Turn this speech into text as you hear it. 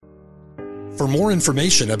For more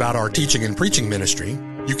information about our teaching and preaching ministry,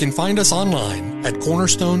 you can find us online at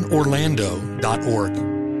cornerstoneorlando.org.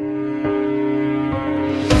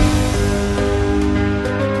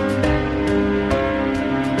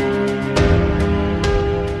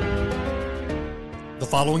 The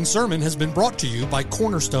following sermon has been brought to you by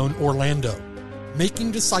Cornerstone Orlando,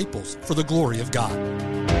 making disciples for the glory of God.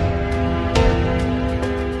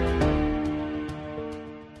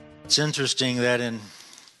 It's interesting that in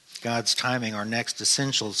God's timing, our next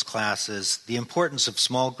essentials class is the importance of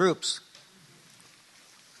small groups.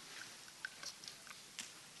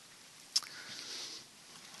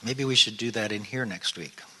 Maybe we should do that in here next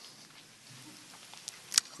week.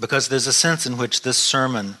 Because there's a sense in which this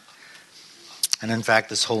sermon, and in fact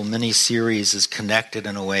this whole mini-series, is connected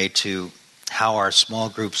in a way to how our small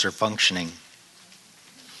groups are functioning.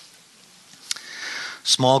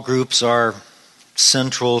 Small groups are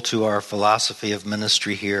central to our philosophy of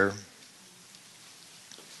ministry here.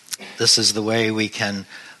 This is the way we can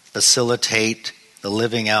facilitate the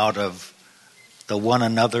living out of the one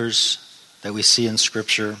another's that we see in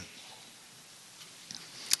Scripture.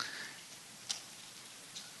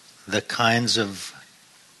 The kinds of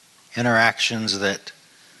interactions that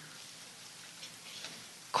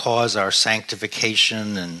cause our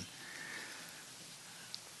sanctification and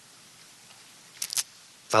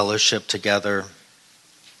fellowship together.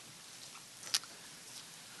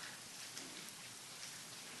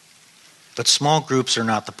 But small groups are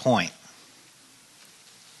not the point.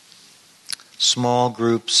 Small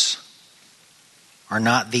groups are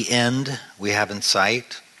not the end we have in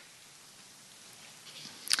sight.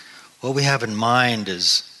 What we have in mind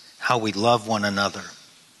is how we love one another.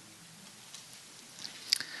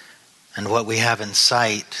 And what we have in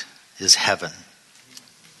sight is heaven.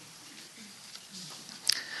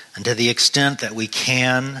 And to the extent that we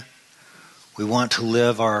can, we want to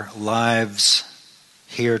live our lives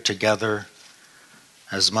here together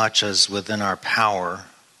as much as within our power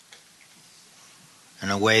in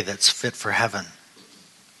a way that's fit for heaven.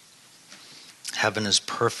 Heaven is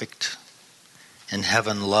perfect. In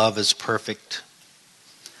heaven, love is perfect.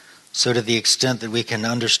 So to the extent that we can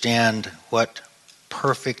understand what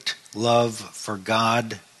perfect love for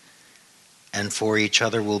God and for each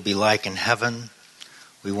other will be like in heaven,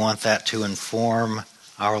 we want that to inform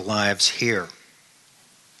our lives here.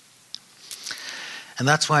 And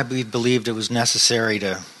that's why we believed it was necessary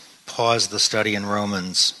to pause the study in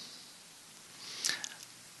Romans.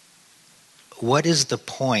 What is the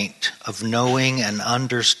point of knowing and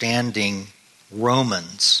understanding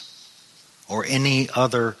Romans or any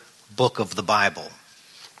other book of the Bible?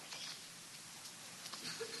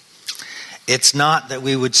 It's not that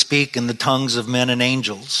we would speak in the tongues of men and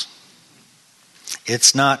angels.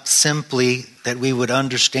 It's not simply that we would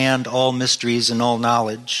understand all mysteries and all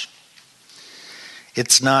knowledge.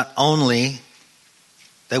 It's not only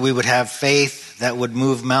that we would have faith that would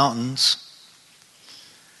move mountains.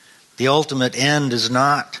 The ultimate end is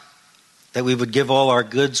not that we would give all our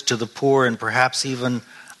goods to the poor and perhaps even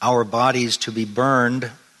our bodies to be burned.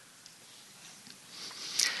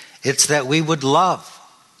 It's that we would love.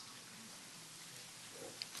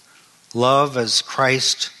 Love as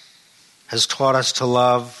Christ has taught us to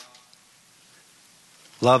love.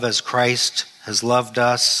 Love as Christ has loved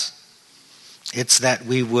us. It's that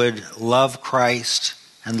we would love Christ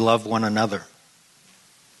and love one another.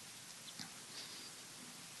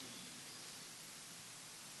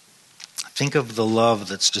 Think of the love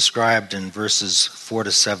that's described in verses 4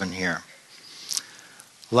 to 7 here.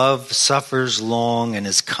 Love suffers long and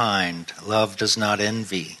is kind. Love does not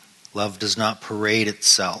envy. Love does not parade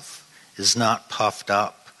itself, is not puffed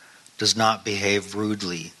up, does not behave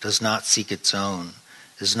rudely, does not seek its own,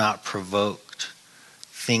 is not provoked,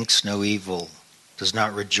 thinks no evil, does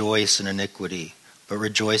not rejoice in iniquity, but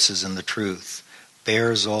rejoices in the truth,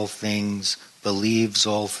 bears all things, believes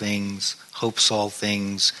all things, hopes all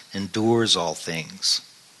things, endures all things.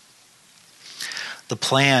 The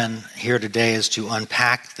plan here today is to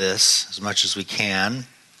unpack this as much as we can.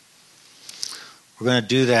 We're going to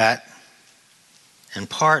do that in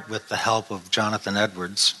part with the help of Jonathan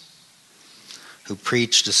Edwards, who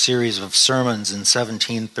preached a series of sermons in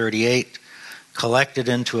 1738 collected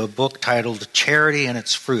into a book titled Charity and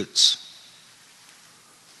Its Fruits.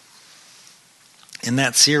 In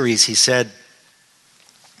that series, he said,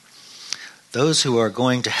 "Those who are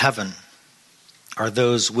going to heaven are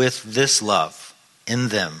those with this love in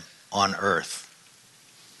them on earth,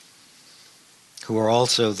 who are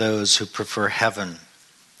also those who prefer heaven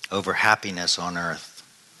over happiness on earth."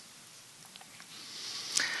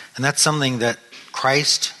 And that's something that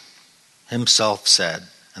Christ himself said,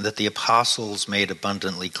 and that the apostles made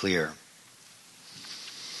abundantly clear.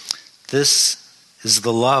 This is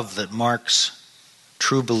the love that marks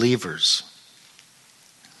true believers.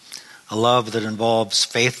 A love that involves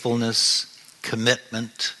faithfulness,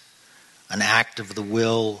 commitment, an act of the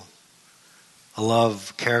will, a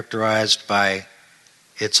love characterized by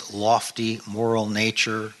its lofty moral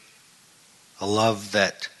nature, a love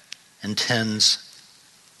that intends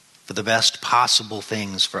for the best possible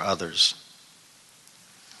things for others.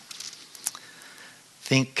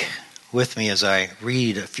 Think with me as I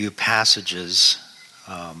read a few passages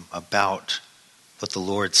about what the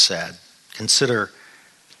Lord said. Consider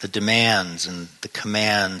the demands and the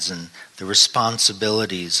commands and the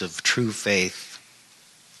responsibilities of true faith.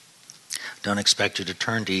 Don't expect you to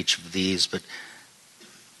turn to each of these, but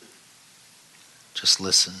just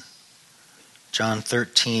listen. John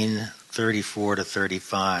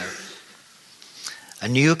 13:34-35. A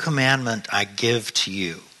new commandment I give to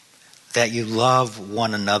you, that you love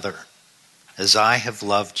one another, as I have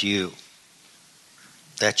loved you,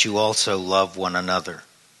 that you also love one another.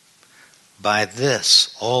 By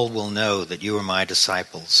this all will know that you are my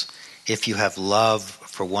disciples, if you have love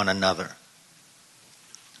for one another.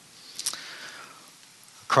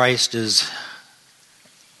 Christ is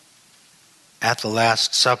at the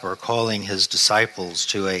Last Supper calling his disciples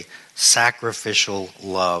to a sacrificial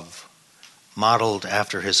love, modeled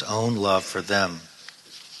after his own love for them.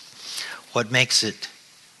 What makes it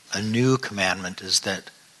a new commandment is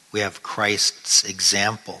that we have Christ's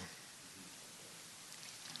example.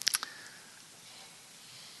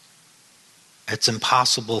 It's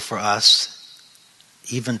impossible for us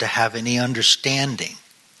even to have any understanding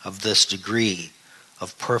of this degree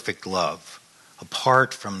of perfect love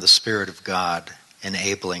apart from the Spirit of God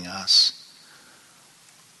enabling us,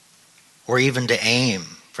 or even to aim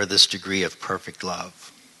for this degree of perfect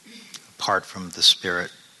love apart from the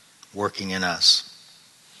Spirit working in us.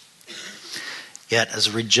 Yet as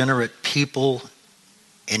regenerate people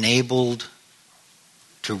enabled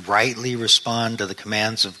to rightly respond to the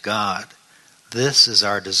commands of God, this is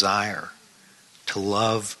our desire, to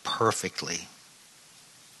love perfectly.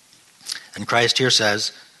 And Christ here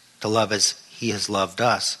says to love as he has loved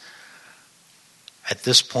us. At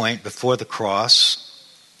this point, before the cross,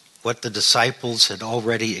 what the disciples had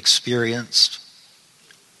already experienced,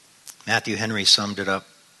 Matthew Henry summed it up.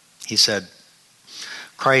 He said,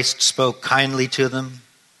 Christ spoke kindly to them,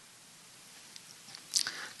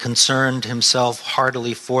 concerned himself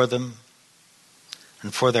heartily for them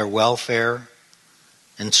and for their welfare,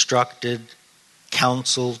 instructed,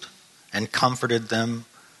 counseled, and comforted them,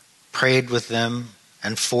 prayed with them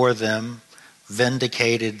and for them,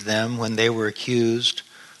 vindicated them when they were accused,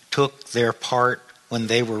 took their part when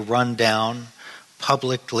they were run down,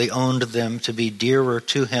 publicly owned them to be dearer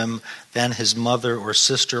to him than his mother or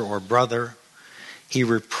sister or brother. He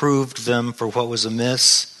reproved them for what was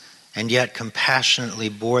amiss, and yet compassionately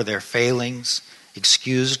bore their failings,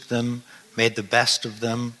 excused them, made the best of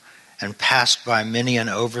them, and passed by many an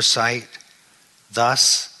oversight.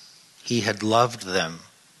 Thus he had loved them,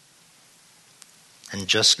 and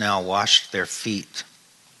just now washed their feet.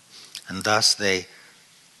 And thus they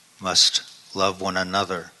must love one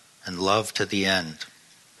another, and love to the end.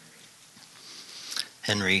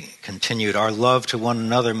 Henry continued, our love to one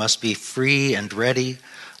another must be free and ready,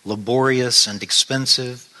 laborious and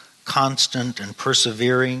expensive, constant and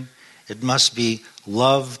persevering. It must be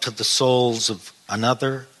love to the souls of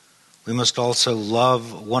another. We must also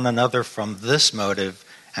love one another from this motive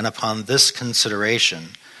and upon this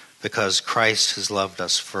consideration, because Christ has loved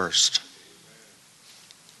us first.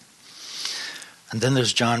 And then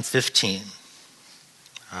there's John 15,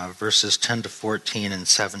 verses 10 to 14 and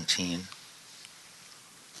 17.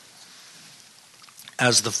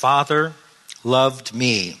 As the Father loved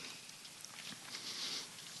me,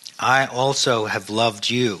 I also have loved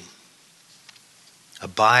you.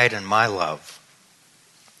 Abide in my love.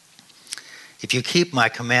 If you keep my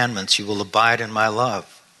commandments, you will abide in my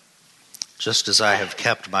love, just as I have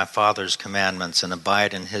kept my Father's commandments and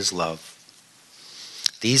abide in his love.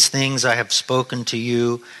 These things I have spoken to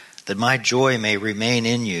you, that my joy may remain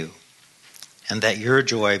in you, and that your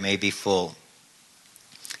joy may be full.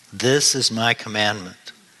 This is my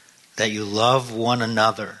commandment, that you love one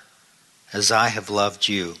another as I have loved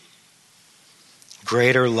you.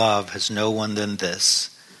 Greater love has no one than this,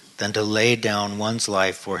 than to lay down one's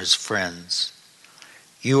life for his friends.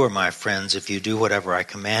 You are my friends if you do whatever I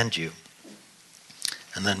command you.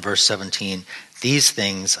 And then verse 17, these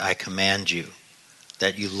things I command you,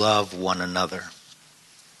 that you love one another.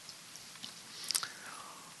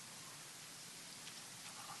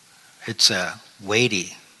 It's a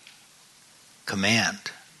weighty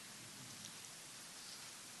command.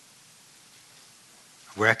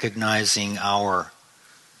 recognizing our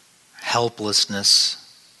helplessness,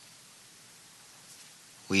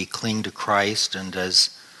 we cling to Christ, and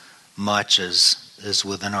as much as is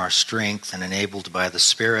within our strength and enabled by the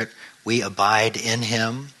Spirit, we abide in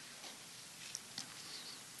Him.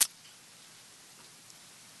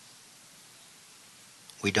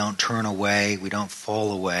 We don't turn away, we don't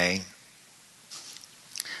fall away.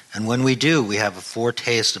 And when we do, we have a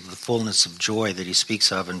foretaste of the fullness of joy that he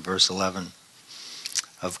speaks of in verse 11,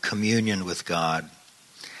 of communion with God.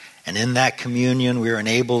 And in that communion, we are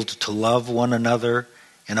enabled to love one another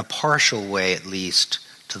in a partial way, at least,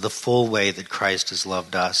 to the full way that Christ has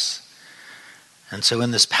loved us. And so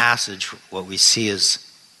in this passage, what we see is,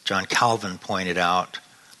 John Calvin pointed out,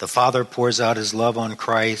 the Father pours out his love on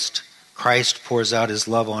Christ, Christ pours out his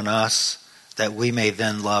love on us, that we may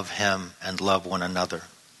then love him and love one another.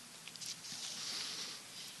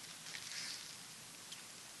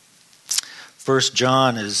 First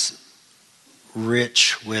John is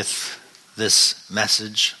rich with this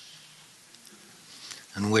message,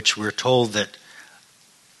 in which we're told that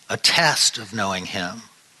a test of knowing him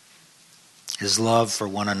is love for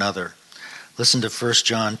one another. Listen to 1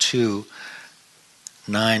 John 2,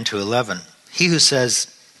 9-11. He who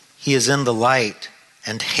says he is in the light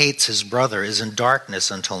and hates his brother is in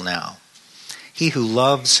darkness until now. He who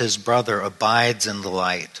loves his brother abides in the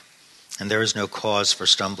light, and there is no cause for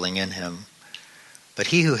stumbling in him. But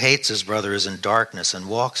he who hates his brother is in darkness and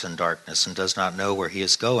walks in darkness and does not know where he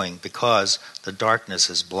is going, because the darkness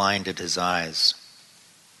has blinded his eyes.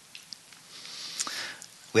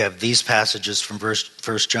 We have these passages from 1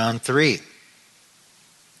 John 3.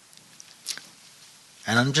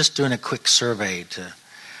 And I'm just doing a quick survey to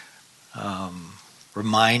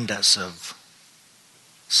remind us of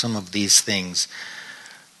some of these things.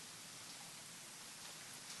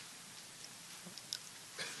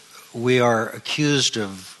 We are accused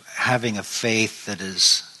of having a faith that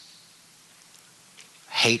is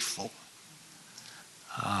hateful,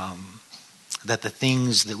 that the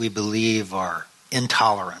things that we believe are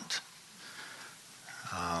intolerant,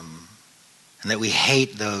 and that we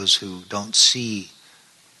hate those who don't see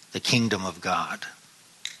the kingdom of God.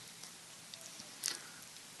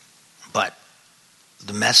 But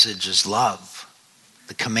the message is love.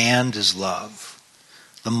 The command is love.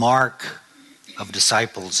 The mark of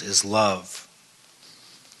disciples is love.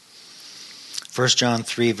 1 John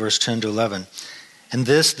 3, verse 10-11. In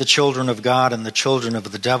this the children of God and the children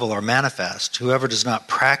of the devil are manifest. Whoever does not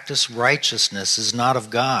practice righteousness is not of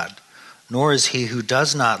God, nor is he who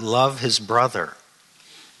does not love his brother.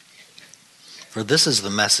 For this is the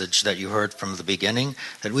message that you heard from the beginning,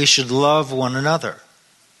 that we should love one another.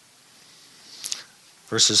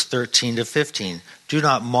 Verses 13-15. Do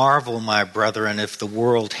not marvel, my brethren, if the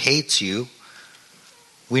world hates you.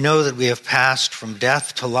 We know that we have passed from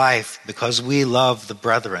death to life because we love the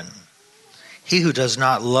brethren. He who does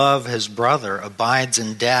not love his brother abides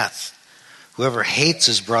in death. Whoever hates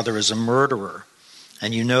his brother is a murderer,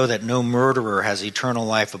 and you know that no murderer has eternal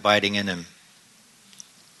life abiding in him.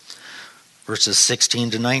 Verses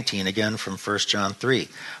 16-19, again from 1 John 3.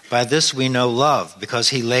 By this we know love, because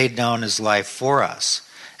he laid down his life for us,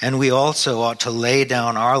 and we also ought to lay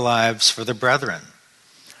down our lives for the brethren.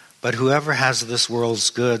 But whoever has this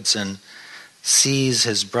world's goods and sees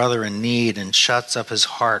his brother in need and shuts up his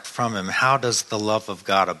heart from him, how does the love of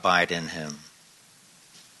God abide in him?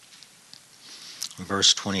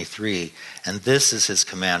 Verse 23, and this is his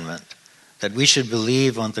commandment, that we should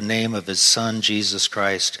believe on the name of his Son, Jesus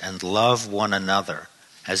Christ, and love one another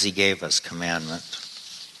as he gave us commandment.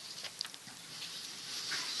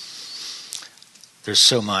 There's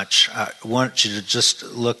so much. I want you to just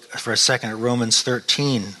look for a second at Romans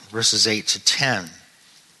 13, verses 8-10.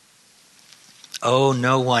 Owe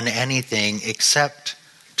no one anything except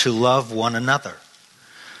to love one another.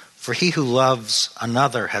 For he who loves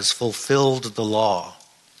another has fulfilled the law.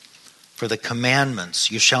 For the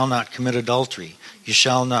commandments, you shall not commit adultery, you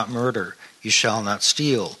shall not murder, you shall not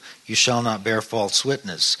steal, you shall not bear false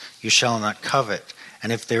witness, you shall not covet.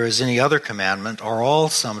 And if there is any other commandment, are all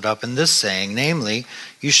summed up in this saying, namely,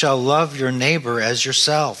 you shall love your neighbor as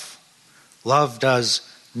yourself. Love does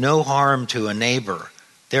no harm to a neighbor.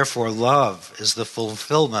 Therefore, love is the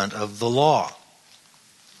fulfillment of the law.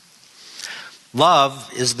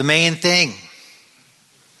 Love is the main thing.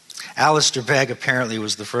 Alistair Begg apparently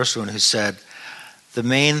was the first one who said, the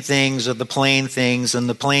main things are the plain things, and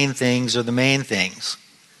the plain things are the main things.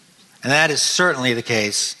 And that is certainly the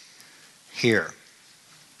case here.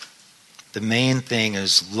 The main thing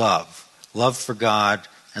is love. Love for God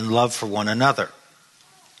and love for one another.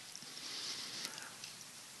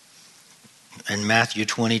 In Matthew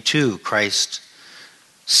 22, Christ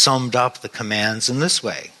summed up the commands in this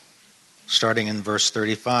way, starting in verse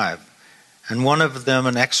 35. And one of them,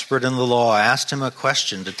 an expert in the law, asked him a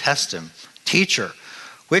question to test him. "Teacher,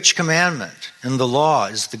 which commandment in the law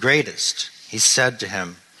is the greatest?" He said to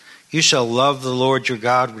him, "You shall love the Lord your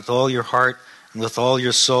God with all your heart and with all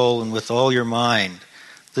your soul and with all your mind.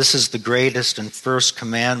 This is the greatest and first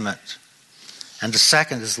commandment. And the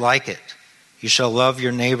second is like it. You shall love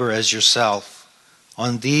your neighbor as yourself.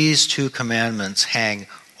 On these two commandments hang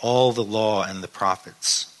all the law and the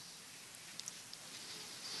prophets."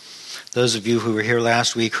 Those of you who were here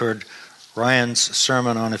last week heard Ryan's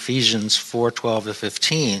sermon on Ephesians 4:12 to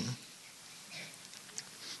 15.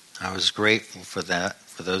 I was grateful for that,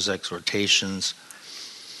 for those exhortations.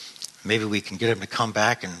 Maybe we can get him to come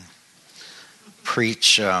back and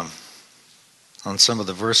preach on some of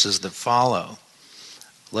the verses that follow.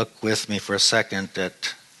 Look with me for a second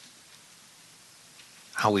at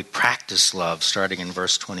how we practice love, starting in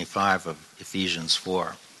verse 25 of Ephesians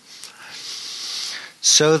 4.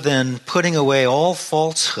 "So then, putting away all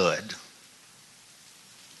falsehood,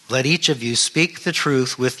 let each of you speak the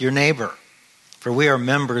truth with your neighbor, for we are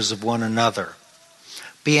members of one another.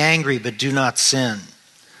 Be angry, but do not sin.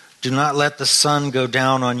 Do not let the sun go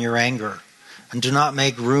down on your anger, and do not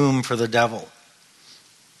make room for the devil.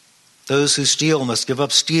 Those who steal must give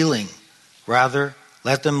up stealing. Rather,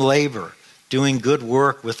 let them labor, doing good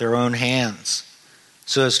work with their own hands,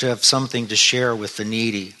 so as to have something to share with the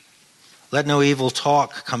needy. Let no evil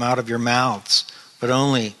talk come out of your mouths, but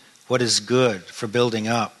only what is good for building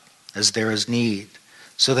up, as there is need,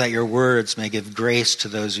 so that your words may give grace to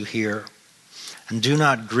those who hear. And do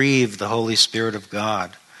not grieve the Holy Spirit of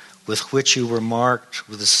God, with which you were marked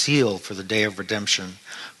with a seal for the day of redemption.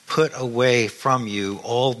 Put away from you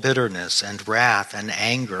all bitterness and wrath and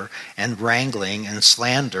anger and wrangling and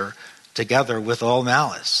slander, together with all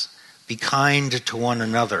malice. Be kind to one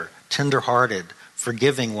another, tender-hearted,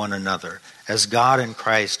 forgiving one another, as God in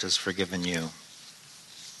Christ has forgiven you."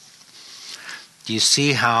 Do you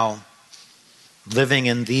see how living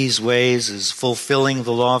in these ways is fulfilling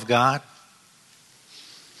the law of God?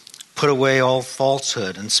 Put away all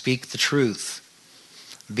falsehood and speak the truth.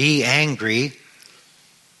 Be angry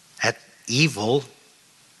at evil.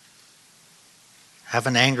 Have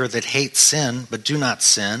an anger that hates sin, but do not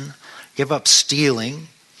sin. Give up stealing.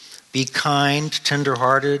 Be kind,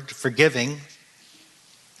 tender-hearted, forgiving.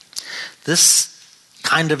 This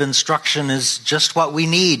kind of instruction is just what we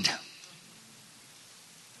need,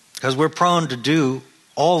 because we're prone to do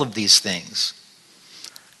all of these things.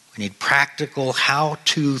 We need practical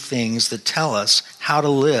how-to things that tell us how to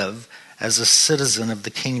live as a citizen of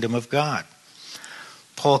the kingdom of God.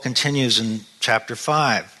 Paul continues in chapter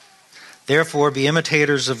 5. "Therefore be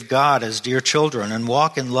imitators of God as dear children, and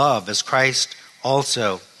walk in love as Christ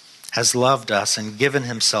also has loved us and given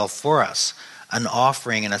himself for us, an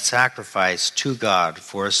offering and a sacrifice to God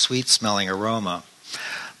for a sweet-smelling aroma.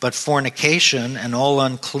 But fornication and all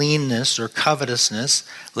uncleanness or covetousness,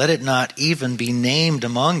 let it not even be named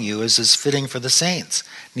among you as is fitting for the saints.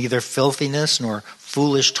 Neither filthiness, nor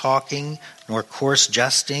foolish talking, nor coarse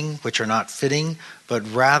jesting, which are not fitting, but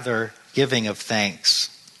rather giving of thanks."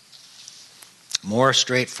 More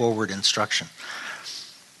straightforward instruction.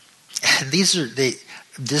 This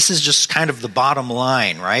is just kind of the bottom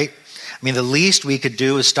line, right? I mean, the least we could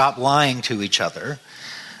do is stop lying to each other,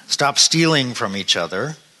 stop stealing from each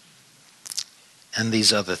other, and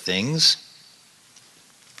these other things.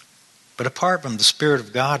 But apart from the Spirit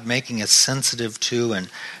of God making us sensitive to and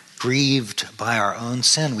grieved by our own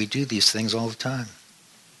sin, we do these things all the time.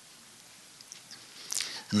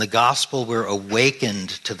 In the gospel, we're awakened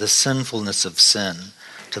to the sinfulness of sin,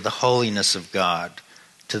 to the holiness of God,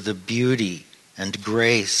 to the beauty and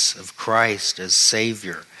grace of Christ as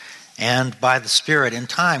Savior. And by the Spirit, in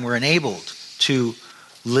time, we're enabled to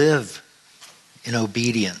live in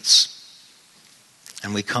obedience.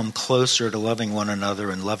 And we come closer to loving one another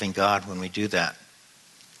and loving God when we do that.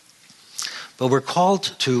 But we're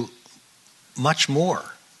called to much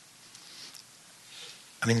more.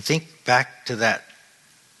 I mean, think back to that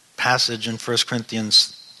passage in 1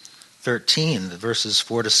 Corinthians 13, the verses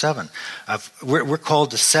 4 to 7. We're called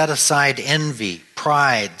to set aside envy,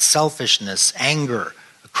 pride, selfishness, anger,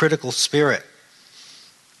 a critical spirit.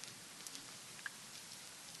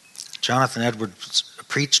 Jonathan Edwards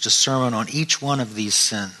preached a sermon on each one of these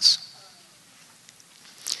sins.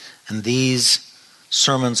 And these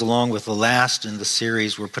sermons, along with the last in the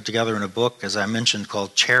series, were put together in a book, as I mentioned,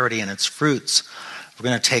 called Charity and Its Fruits. We're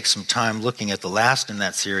going to take some time looking at the last in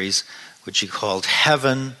that series, which he called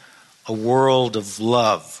Heaven, a World of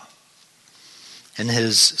Love. In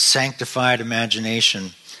his sanctified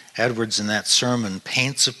imagination, Edwards in that sermon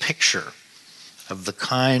paints a picture of the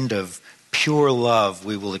kind of pure love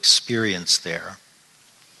we will experience there.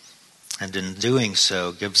 And in doing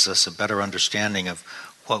so, gives us a better understanding of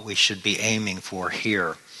what we should be aiming for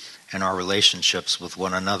here in our relationships with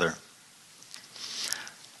one another.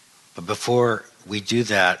 But before we do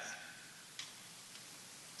that,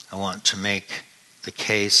 I want to make the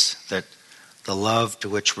case that the love to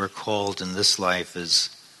which we're called in this life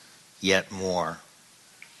is yet more,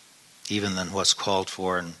 even than what's called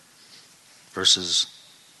for in verses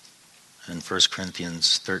in 1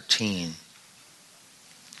 Corinthians 13.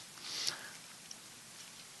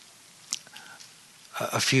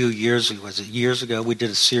 A few years ago, we did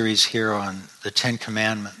a series here on the Ten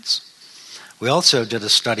Commandments. We also did a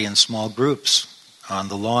study in small groups on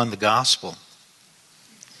the law and the gospel.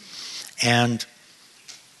 And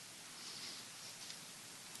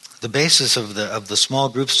the basis of the small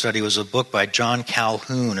group study was a book by John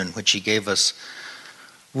Calhoun in which he gave us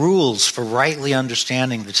rules for rightly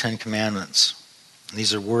understanding the Ten Commandments. And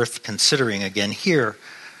these are worth considering again here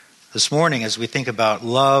this morning as we think about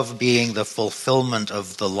love being the fulfillment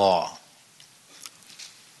of the law.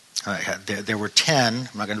 There were 10.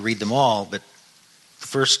 I'm not going to read them all, but the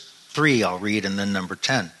first 3 I'll read, and then number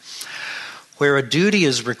 10. Where a duty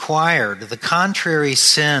is required, the contrary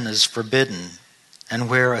sin is forbidden. And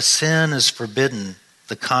where a sin is forbidden,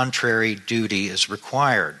 the contrary duty is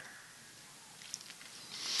required.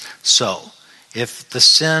 So, if the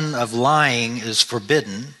sin of lying is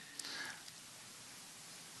forbidden,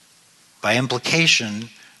 by implication,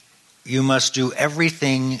 you must do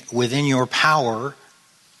everything within your power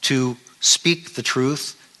to speak the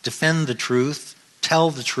truth, defend the truth,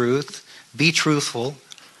 tell the truth, be truthful.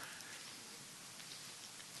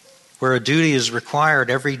 Where a duty is required,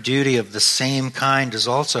 every duty of the same kind is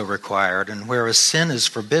also required. And where a sin is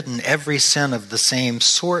forbidden, every sin of the same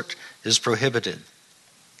sort is prohibited.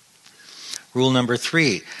 Rule number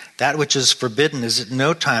 3, that which is forbidden is at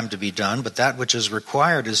no time to be done, but that which is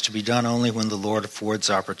required is to be done only when the Lord affords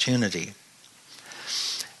opportunity.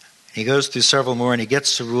 He goes through several more, and he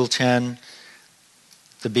gets to Rule 10.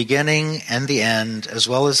 The beginning and the end, as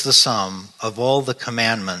well as the sum of all the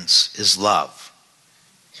commandments, is love.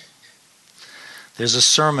 There's a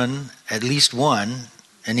sermon, at least one,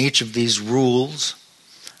 in each of these rules,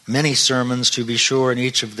 many sermons, to be sure, in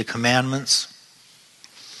each of the commandments.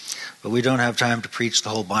 But we don't have time to preach the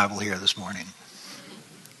whole Bible here this morning.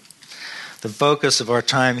 The focus of our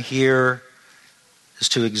time here is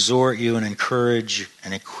to exhort you and encourage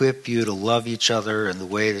and equip you to love each other in the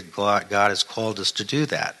way that God has called us to do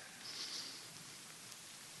that.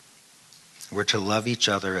 We're to love each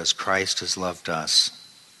other as Christ has loved us.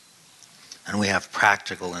 And we have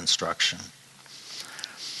practical instruction.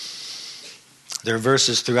 There are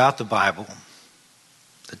verses throughout the Bible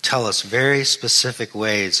that tell us very specific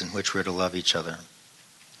ways in which we're to love each other.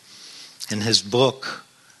 In his book,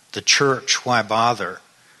 The Church, Why Bother?,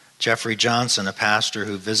 Jeffrey Johnson, a pastor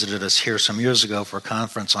who visited us here some years ago for a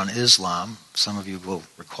conference on Islam, some of you will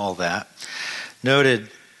recall that, noted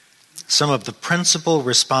some of the principal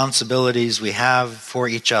responsibilities we have for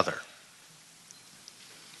each other.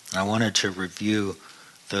 I wanted to review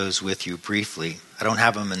those with you briefly. I don't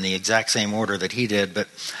have them in the exact same order that he did, but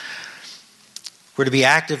we're to be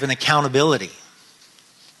active in accountability.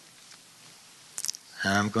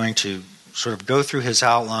 And I'm going to sort of go through his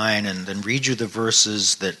outline and then read you the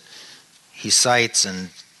verses that he cites, and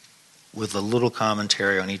with a little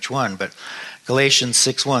commentary on each one. But Galatians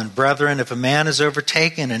 6:1, Brethren, if a man is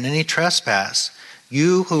overtaken in any trespass,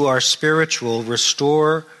 you who are spiritual,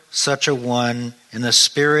 restore such a one in a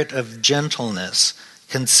spirit of gentleness,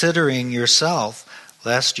 considering yourself,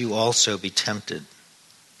 lest you also be tempted.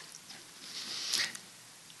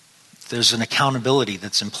 There's an accountability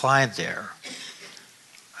that's implied there.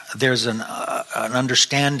 There's an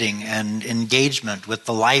understanding and engagement with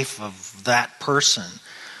the life of that person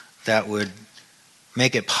that would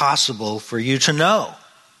make it possible for you to know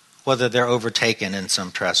whether they're overtaken in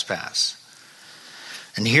some trespass.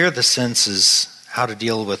 And here the sense is how to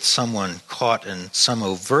deal with someone caught in some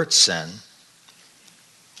overt sin,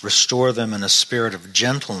 restore them in a spirit of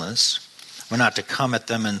gentleness. We're not to come at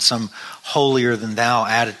them in some holier-than-thou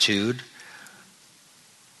attitude,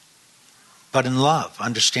 but in love,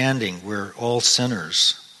 understanding we're all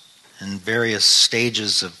sinners in various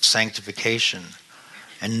stages of sanctification,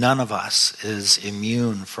 and none of us is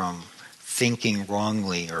immune from thinking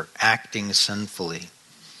wrongly or acting sinfully.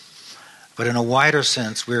 But in a wider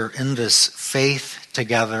sense, we're in this faith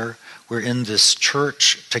together, we're in this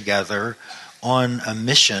church together on a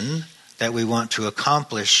mission that we want to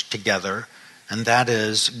accomplish together, and that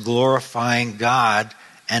is glorifying God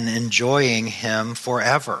and enjoying him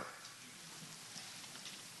forever.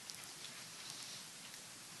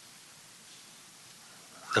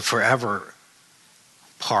 The forever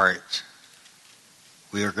part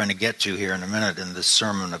we are going to get to here in a minute in this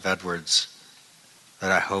sermon of Edwards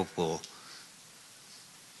that I hope will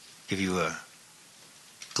give you a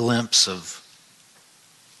glimpse of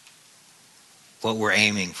what we're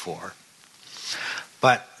aiming for.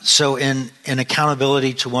 But so in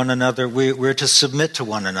accountability to one another, we're to submit to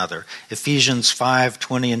one another. Ephesians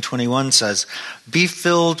 5:20 and 21 says, "Be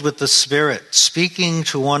filled with the Spirit, speaking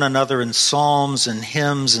to one another in psalms and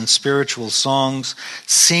hymns and spiritual songs,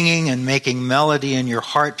 singing and making melody in your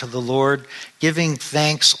heart to the Lord, giving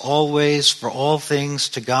thanks always for all things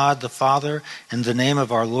to God the Father in the name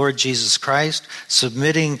of our Lord Jesus Christ,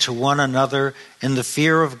 submitting to one another in the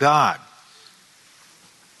fear of God."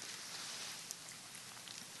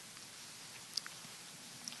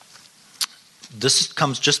 This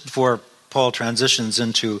comes just before Paul transitions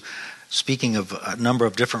into speaking of a number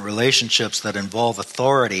of different relationships that involve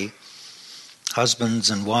authority, husbands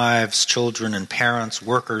and wives, children and parents,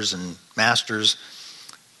 workers and masters.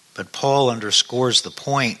 But Paul underscores the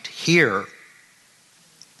point here,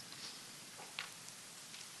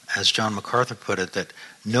 as John MacArthur put it, that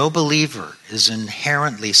no believer is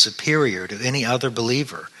inherently superior to any other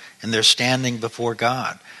believer in their standing before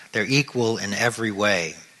God. They're equal in every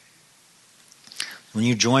way. When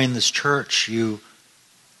you join this church, you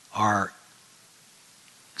are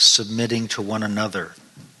submitting to one another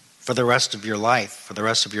for the rest of your life, for the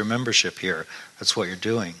rest of your membership here. That's what you're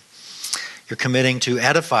doing. You're committing to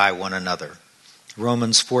edify one another.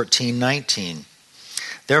 Romans 14:19.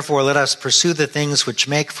 "Therefore let us pursue the things which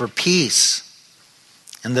make for peace,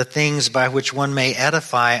 and the things by which one may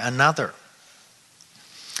edify another."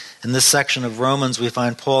 In this section of Romans, we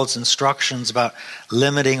find Paul's instructions about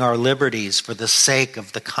limiting our liberties for the sake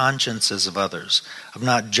of the consciences of others, of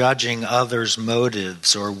not judging others'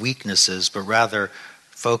 motives or weaknesses, but rather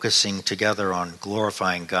focusing together on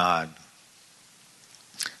glorifying God.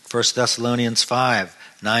 1 Thessalonians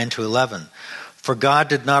 5:9-11. "For God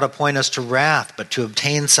did not appoint us to wrath, but to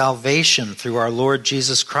obtain salvation through our Lord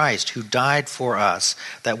Jesus Christ, who died for us,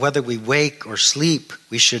 that whether we wake or sleep,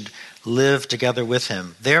 we should live together with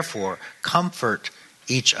him. Therefore, comfort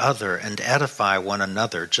each other and edify one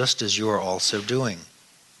another, just as you are also doing."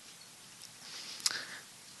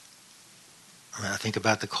 I think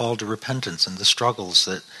about the call to repentance and the struggles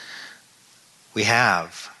that we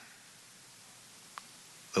have.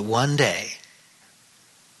 But one day,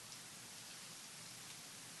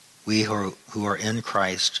 we who are in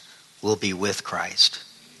Christ will be with Christ.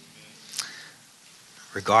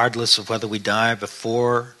 Regardless of whether we die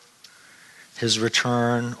before his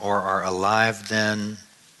return or are alive then,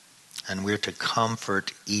 and we're to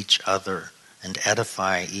comfort each other and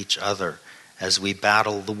edify each other as we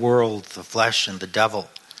battle the world, the flesh, and the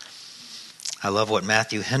devil. I love what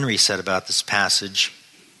Matthew Henry said about this passage.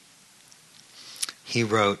 He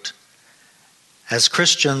wrote, "As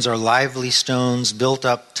Christians are lively stones built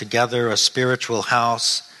up together a spiritual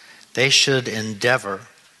house, they should endeavor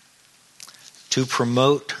to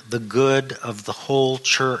promote the good of the whole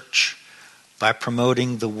church by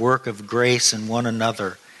promoting the work of grace in one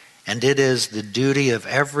another. And it is the duty of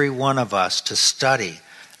every one of us to study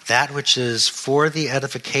that which is for the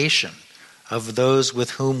edification of those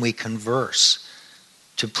with whom we converse,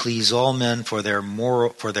 to please all men for their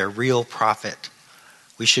real profit.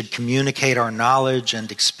 We should communicate our knowledge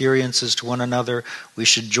and experiences to one another. We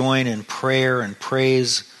should join in prayer and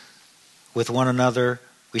praise with one another.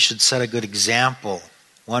 We should set a good example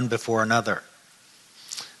one before another."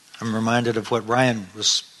 I'm reminded of what Ryan was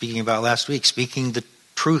speaking about last week, speaking the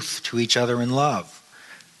truth to each other in love.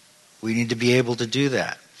 We need to be able to do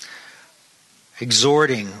that.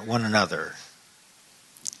 Exhorting one another.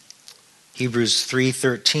 Hebrews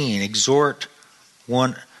 3:13, exhort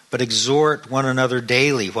one another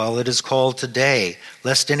daily while it is called today,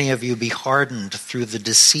 lest any of you be hardened through the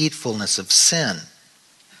deceitfulness of sin.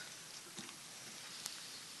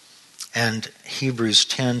 And Hebrews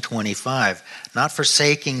 10:25, not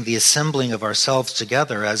forsaking the assembling of ourselves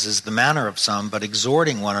together, as is the manner of some, but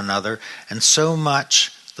exhorting one another, and so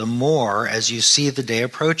much the more as you see the day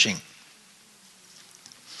approaching.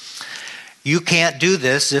 You can't do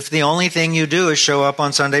this if the only thing you do is show up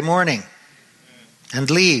on Sunday morning and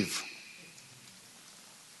leave.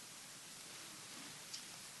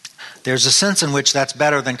 There's a sense in which that's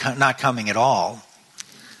better than not coming at all.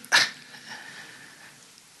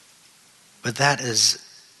 But that is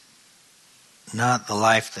not the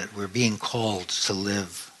life that we're being called to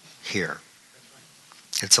live here.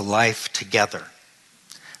 It's a life together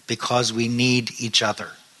because we need each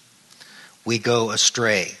other. we go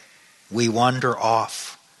astray. We wander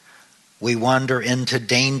off. We wander into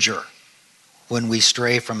danger when we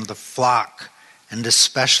stray from the flock, and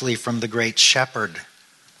especially from the great shepherd.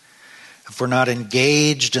 If we're not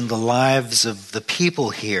engaged in the lives of the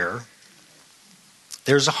people here,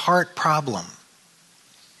 there's a heart problem.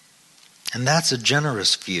 And that's a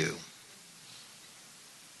generous view.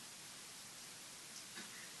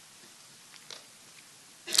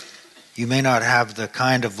 You may not have the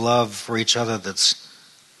kind of love for each other that's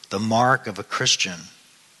the mark of a Christian.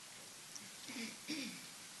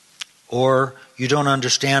 Or you don't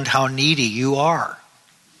understand how needy you are.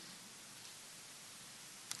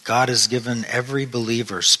 God has given every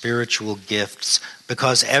believer spiritual gifts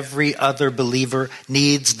because every other believer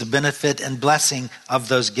needs the benefit and blessing of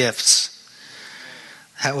those gifts.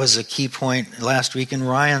 That was a key point last week in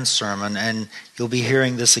Ryan's sermon, and you'll be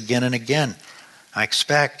hearing this again and again, I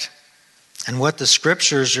expect. And what the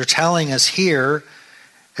scriptures are telling us here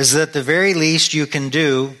is that the very least you can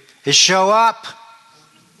do is show up.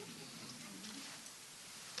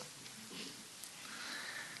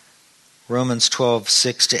 Romans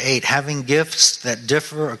 12:6-8, having gifts that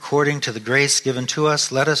differ according to the grace given to us,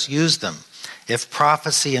 let us use them. If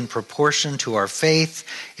prophecy in proportion to our faith,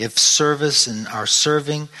 if service in our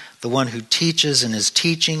serving, the one who teaches in his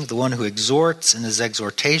teaching, the one who exhorts in his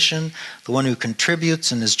exhortation, the one who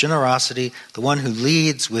contributes in his generosity, the one who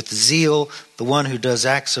leads with zeal, the one who does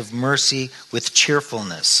acts of mercy with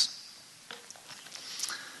cheerfulness.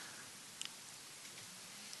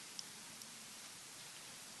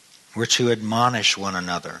 We're to admonish one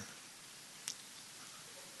another.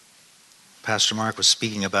 Pastor Mark was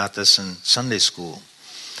speaking about this in Sunday school.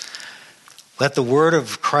 Let the word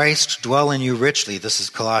of Christ dwell in you richly. This is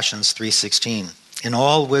Colossians 3:16. In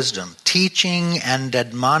all wisdom, teaching and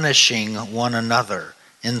admonishing one another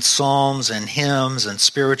in psalms and hymns and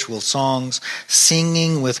spiritual songs,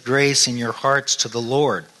 singing with grace in your hearts to the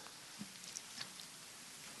Lord.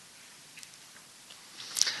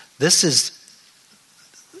 This is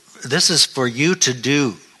for you to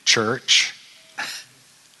do, church.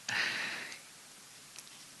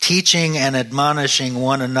 Teaching and admonishing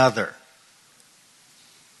one another.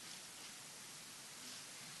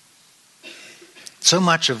 So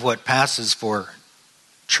much of what passes for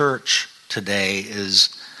church today is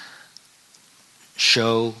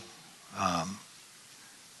show,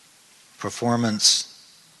 performance,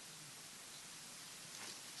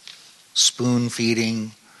 spoon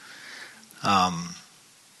feeding.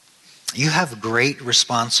 You have great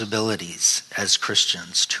responsibilities as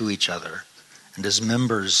Christians to each other and as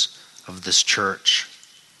members of this church.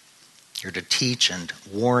 You're to teach and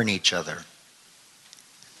warn each other.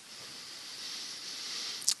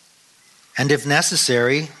 And if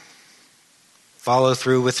necessary, follow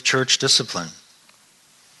through with church discipline.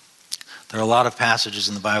 There are a lot of passages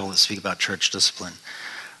in the Bible that speak about church discipline.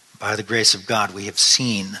 By the grace of God, we have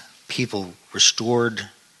seen people restored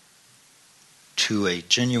to a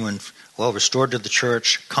genuine, restored to the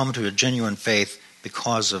church, come to a genuine faith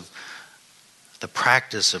because of the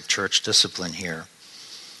practice of church discipline here.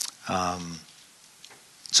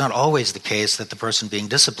 It's not always the case that the person being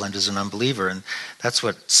disciplined is an unbeliever, and that's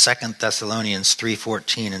what 2 Thessalonians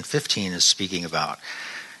 3:14 and 15 is speaking about.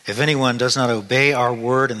 If anyone does not obey our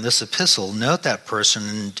word in this epistle, note that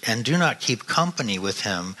person and do not keep company with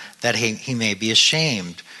him, that he may be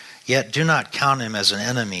ashamed. Yet do not count him as an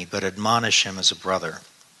enemy, but admonish him as a brother.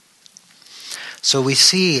 So we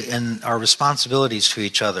see in our responsibilities to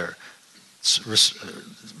each other,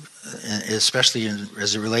 especially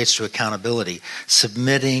as it relates to accountability,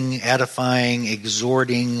 submitting, edifying,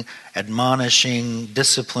 exhorting, admonishing,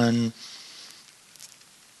 discipline.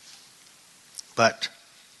 But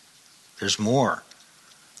there's more.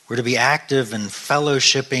 We're to be active in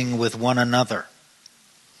fellowshipping with one another.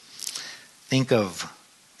 Think of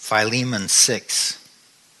Philemon 6.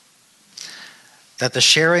 That the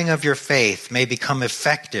sharing of your faith may become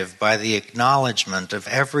effective by the acknowledgement of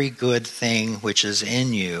every good thing which is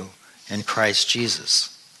in you in Christ Jesus.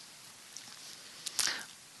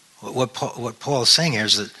 What Paul is saying here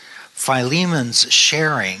is that Philemon's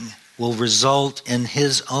sharing will result in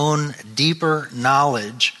his own deeper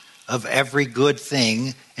knowledge of every good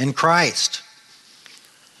thing in Christ.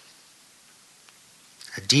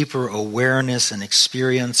 A deeper awareness and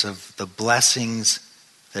experience of the blessings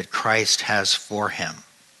that Christ has for him.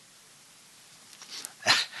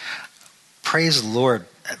 Praise the Lord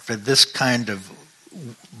for this kind of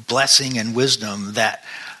blessing and wisdom that,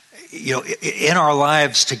 in our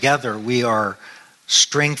lives together we are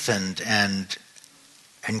strengthened and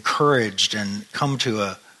encouraged and come to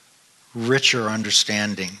a richer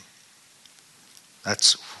understanding.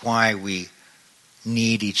 That's why we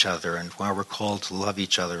need each other and why we're called to love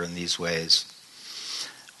each other in these ways.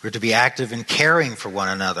 We're to be active in caring for one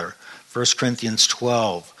another. 1 Corinthians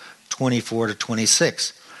 12, 24 to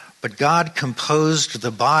 26. But God composed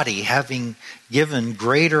the body, having given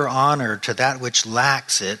greater honor to that which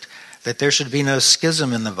lacks it, that there should be no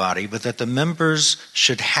schism in the body, but that the members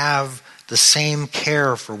should have the same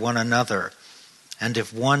care for one another. And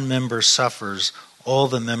if one member suffers, all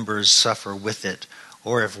the members suffer with it.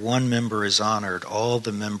 Or if one member is honored, all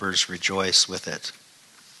the members rejoice with it.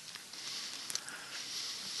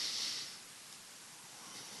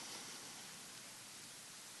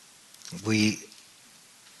 We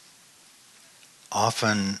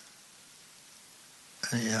often,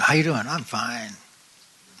 how you doing? I'm fine.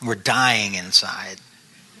 We're dying inside.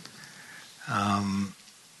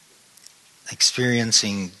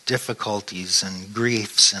 Experiencing difficulties and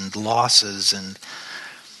griefs and losses, and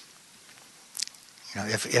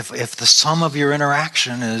if the sum of your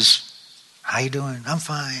interaction is, how you doing? I'm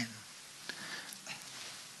fine.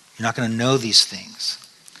 You're not going to know these things.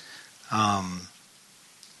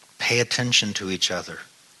 Pay attention to each other.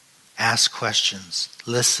 Ask questions.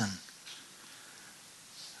 Listen.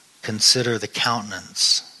 Consider the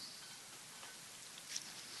countenance.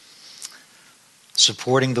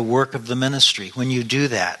 Supporting the work of the ministry. When you do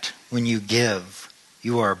that, when you give,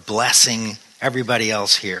 you are blessing everybody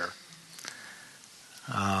else here.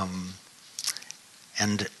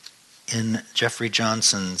 And in Jeffrey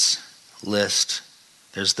Johnson's list,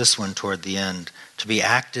 there's this one toward the end, to be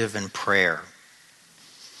active in prayer.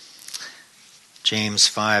 James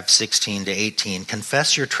 5:16 to 18,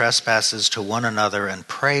 confess your trespasses to one another and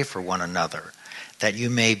pray for one another, that you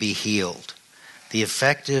may be healed. The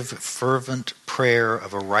effective, fervent prayer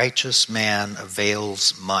of a righteous man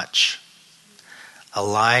avails much.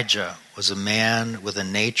 Elijah was a man with a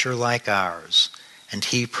nature like ours, and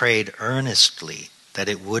he prayed earnestly that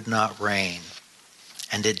it would not rain.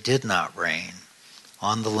 And it did not rain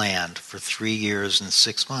on the land for 3 years and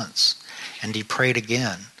 6 months. And he prayed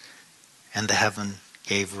again, and the heaven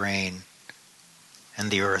gave rain,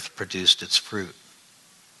 and the earth produced its fruit.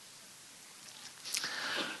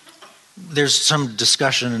 There's some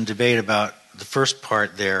discussion and debate about the first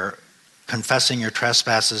part there, confessing your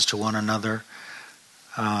trespasses to one another.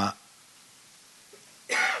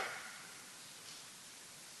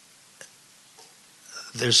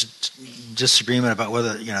 There's disagreement about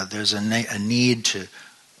whether there's a need to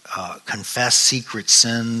confess secret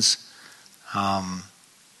sins, or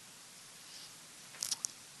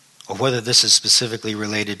whether this is specifically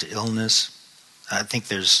related to illness. I think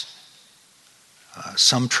there's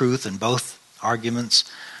some truth in both arguments.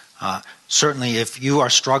 Certainly, if you are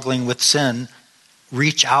struggling with sin,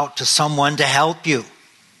 reach out to someone to help you.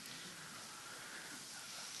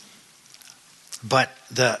 But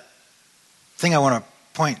the thing I want to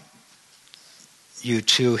point you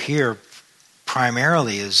to here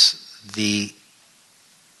primarily is the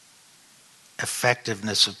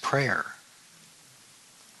effectiveness of prayer.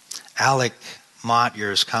 Alec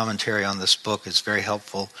Motyer's commentary on this book is very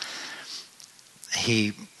helpful.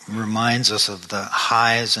 He reminds us of the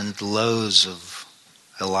highs and lows of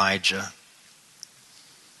Elijah,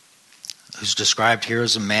 who's described here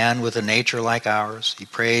as a man with a nature like ours. He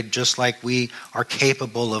prayed just like we are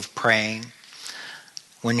capable of praying.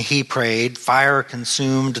 When he prayed, fire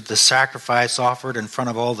consumed the sacrifice offered in front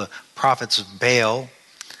of all the prophets of Baal.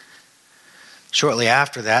 Shortly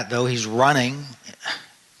after that, though, he's running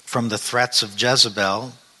from the threats of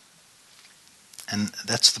Jezebel. And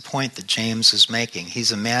that's the point that James is making.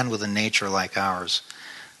 He's a man with a nature like ours.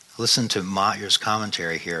 Listen to Motyer's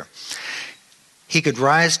commentary here. He could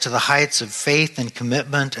rise to the heights of faith and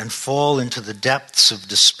commitment and fall into the depths of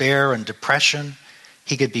despair and depression.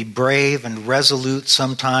 He could be brave and resolute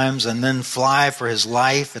sometimes and then fly for his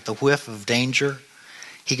life at the whiff of danger.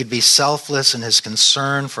 He could be selfless in his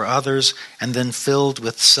concern for others and then filled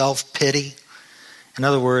with self-pity. In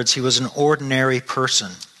other words, he was an ordinary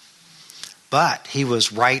person. But he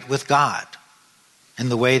was right with God in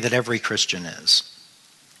the way that every Christian is.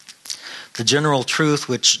 The general truth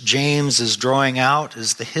which James is drawing out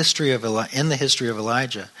is in the history of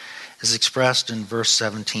Elijah is expressed in verse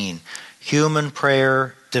 17. Human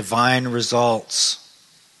prayer, divine results.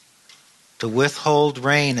 To withhold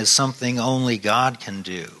rain is something only God can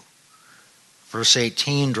do. Verse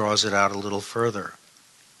 18 draws it out a little further.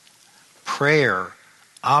 Prayer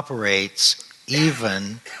operates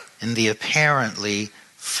even in the apparently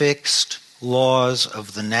fixed laws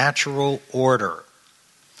of the natural order.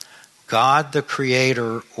 God the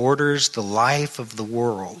Creator orders the life of the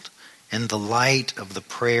world in the light of the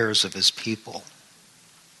prayers of his people.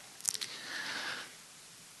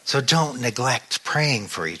 So don't neglect praying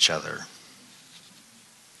for each other.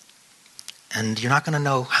 And you're not going to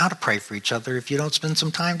know how to pray for each other if you don't spend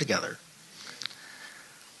some time together.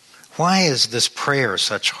 Why is this prayer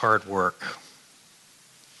such hard work?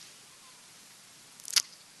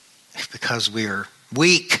 Because we're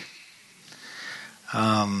weak.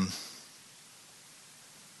 And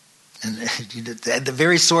the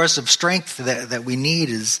very source of strength that we need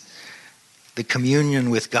is the communion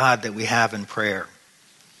with God that we have in prayer.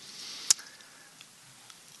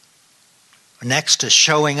 Next to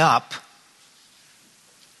showing up,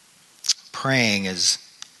 praying is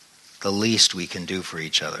the least we can do for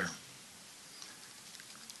each other.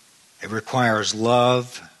 It requires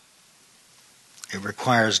love. It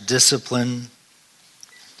requires discipline.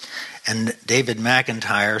 And David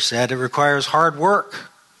McIntyre said it requires hard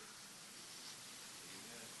work.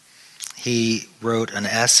 He wrote an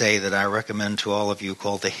essay that I recommend to all of you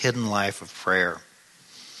called The Hidden Life of Prayer.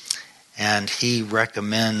 And he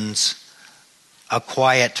recommends a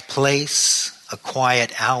quiet place, a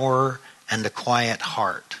quiet hour, and a quiet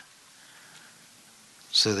heart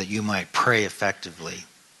so that you might pray effectively.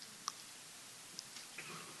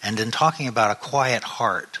 And in talking about a quiet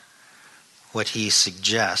heart, what he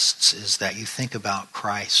suggests is that you think about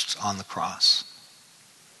Christ on the cross.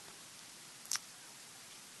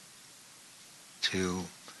 To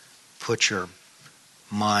put your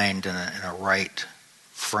mind in a right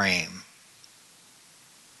frame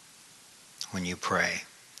when you pray.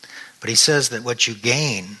 But he says that what you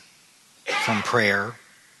gain from prayer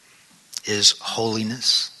is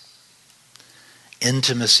holiness,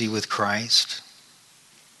 intimacy with Christ,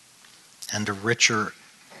 and a richer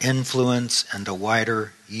influence and a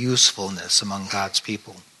wider usefulness among God's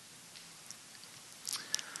people.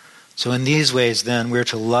 So in these ways, then, we're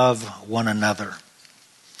to love one another.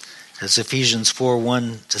 As Ephesians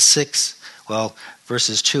 4:1-6,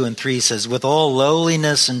 verses 2 and 3 says, with all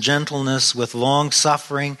lowliness and gentleness, with long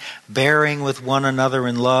suffering, bearing with one another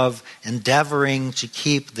in love, endeavoring to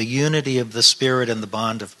keep the unity of the Spirit in the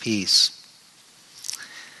bond of peace.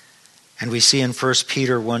 And we see in 1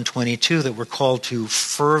 Peter 1:22 that we're called to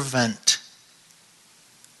fervent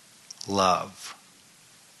love.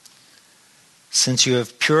 Since you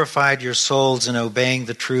have purified your souls in obeying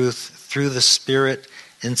the truth through the Spirit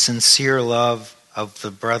in sincere love of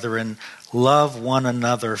the brethren, love one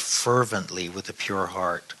another fervently with a pure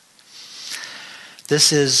heart.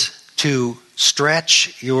 This is to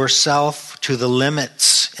stretch yourself to the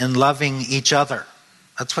limits in loving each other.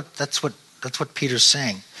 That's what Peter's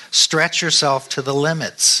saying. Stretch yourself to the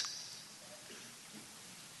limits.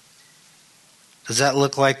 Does that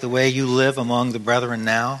look like the way you live among the brethren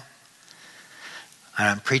now? And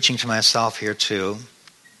I'm preaching to myself here too.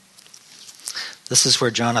 This is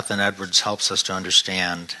where Jonathan Edwards helps us to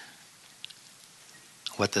understand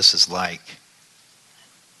what this is like.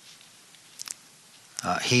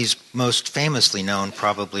 He's most famously known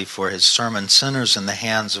probably for his sermon, Sinners in the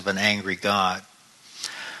Hands of an Angry God.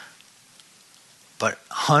 But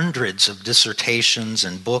hundreds of dissertations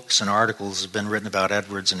and books and articles have been written about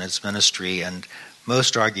Edwards and his ministry, and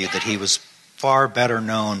most argue that he was far better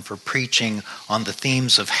known for preaching on the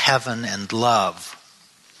themes of heaven and love.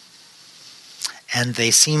 And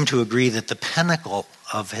they seem to agree that the pinnacle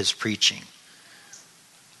of his preaching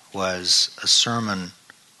was a sermon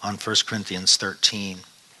on 1 Corinthians 13,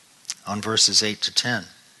 on verses 8-10.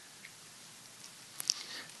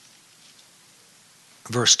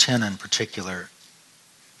 Verse 10 in particular,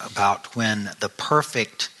 about when the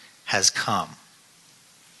perfect has come.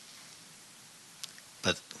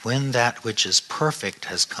 But when that which is perfect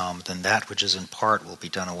has come, then that which is in part will be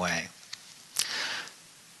done away.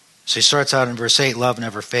 So he starts out in verse 8, love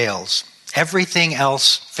never fails. Everything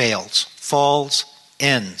else fails, falls,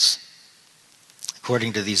 ends.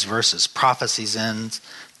 According to these verses, prophecies end,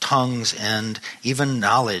 tongues end, even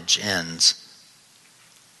knowledge ends.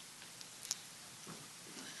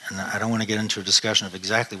 And I don't want to get into a discussion of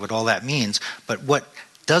exactly what all that means, but what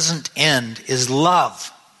doesn't end is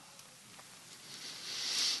love.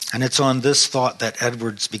 And it's on this thought that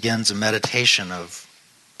Edwards begins a meditation of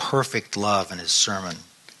perfect love in his sermon.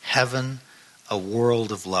 Heaven, a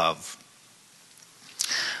world of love.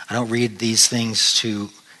 I don't read these things to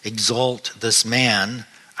exalt this man.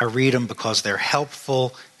 I read them because they're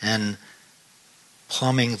helpful in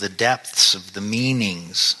plumbing the depths of the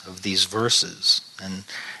meanings of these verses. And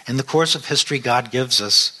in the course of history, God gives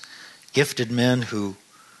us gifted men who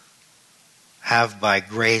have by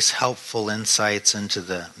grace helpful insights into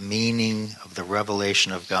the meaning of the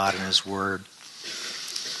revelation of God in His Word.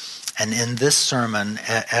 And in this sermon,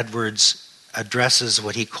 Edwards addresses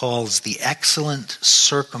what he calls the excellent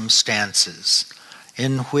circumstances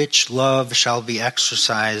in which love shall be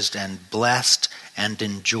exercised and blessed and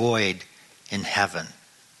enjoyed in heaven.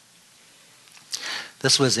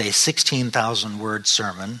 This was a 16,000-word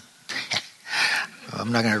sermon.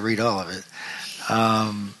 I'm not going to read all of it.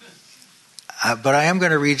 But I am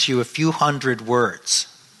going to read to you a few hundred words.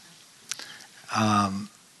 And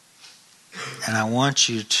I want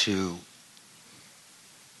you to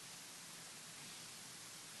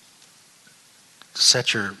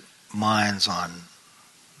set your minds on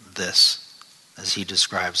this as he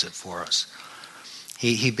describes it for us.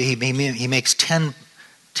 He makes 10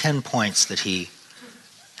 points that in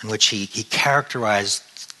which he characterizes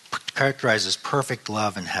perfect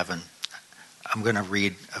love in heaven. I'm going to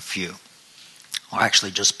read a few, or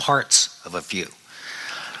actually just parts of a few.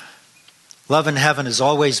 Love in heaven is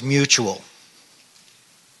always mutual.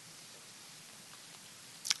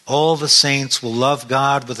 All the saints will love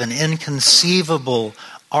God with an inconceivable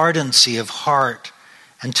ardency of heart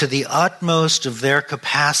and to the utmost of their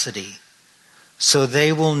capacity, so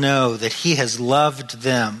they will know that he has loved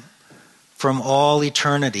them from all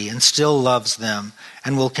eternity and still loves them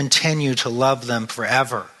and will continue to love them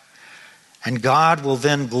forever. And God will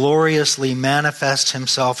then gloriously manifest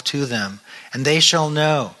himself to them, and they shall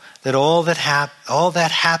know that all that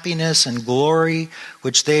happiness and glory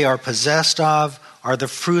which they are possessed of are the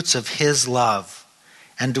fruits of his love.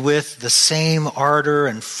 And with the same ardor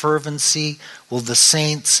and fervency will the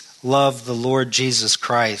saints love the Lord Jesus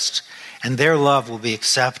Christ, and their love will be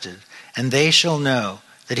accepted, and they shall know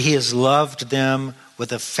that he has loved them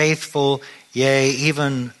with a faithful, yea,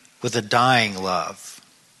 even with a dying love.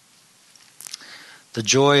 The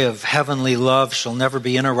joy of heavenly love shall never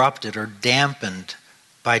be interrupted or dampened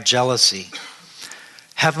by jealousy.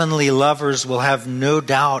 Heavenly lovers will have no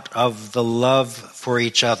doubt of the love for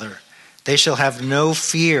each other. They shall have no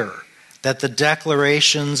fear that the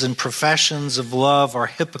declarations and professions of love are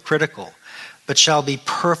hypocritical, but shall be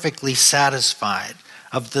perfectly satisfied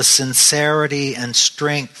of the sincerity and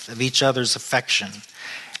strength of each other's affection,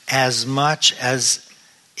 as much as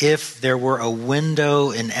if there were a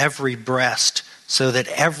window in every breast, so that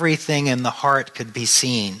everything in the heart could be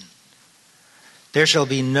seen. There shall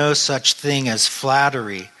be no such thing as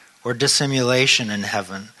flattery or dissimulation in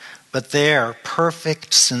heaven, but there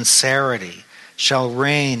perfect sincerity shall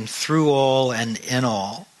reign through all and in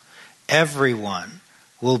all. Everyone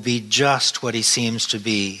will be just what he seems to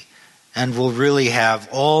be, and will really have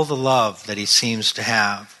all the love that he seems to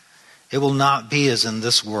have. It will not be as in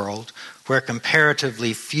this world, where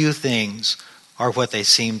comparatively few things are what they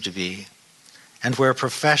seem to be, and where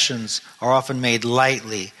professions are often made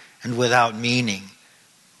lightly and without meaning.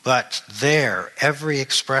 But there, every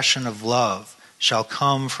expression of love shall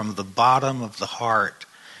come from the bottom of the heart,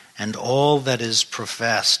 and all that is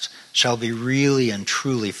professed shall be really and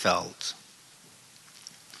truly felt.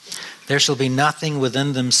 There shall be nothing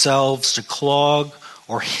within themselves to clog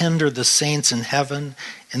or hinder the saints in heaven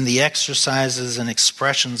in the exercises and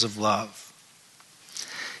expressions of love.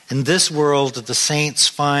 In this world, the saints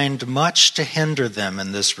find much to hinder them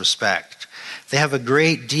in this respect. They have a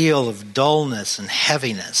great deal of dullness and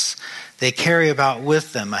heaviness. They carry about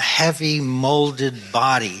with them a heavy, molded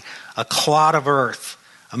body, a clod of earth,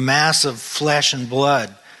 a mass of flesh and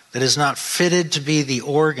blood that is not fitted to be the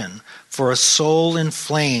organ for a soul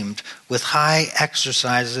inflamed with high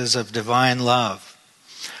exercises of divine love.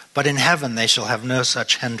 But in heaven they shall have no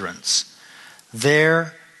such hindrance.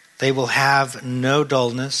 There they will have no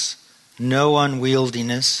dullness, no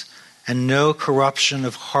unwieldiness, and no corruption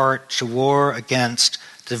of heart to war against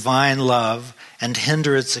divine love and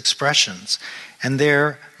hinder its expressions. And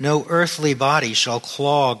there no earthly body shall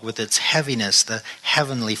clog with its heaviness the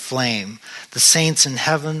heavenly flame. The saints in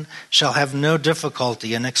heaven shall have no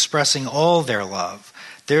difficulty in expressing all their love.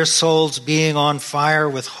 Their souls being on fire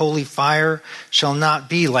with holy fire shall not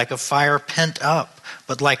be like a fire pent up,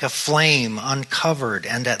 but like a flame uncovered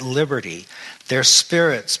and at liberty. Their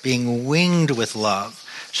spirits being winged with love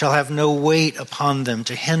shall have no weight upon them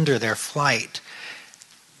to hinder their flight.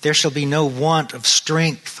 There shall be no want of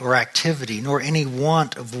strength or activity, nor any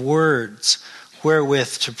want of words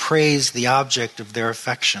wherewith to praise the object of their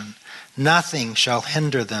affection. Nothing shall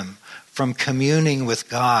hinder them from communing with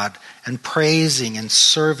God and praising and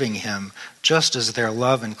serving him, just as their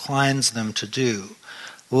love inclines them to do.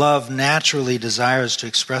 Love naturally desires to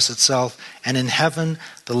express itself, and in heaven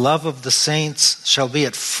the love of the saints shall be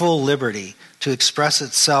at full liberty to express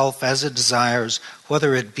itself as it desires,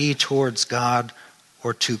 whether it be towards God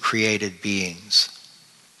or to created beings.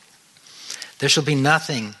 There shall be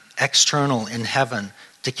nothing external in heaven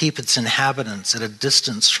to keep its inhabitants at a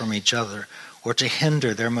distance from each other, or to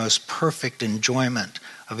hinder their most perfect enjoyment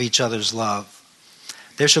of each other's love.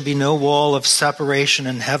 There shall be no wall of separation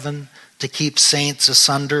in heaven to keep saints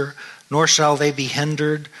asunder, nor shall they be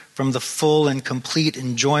hindered from the full and complete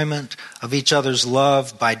enjoyment of each other's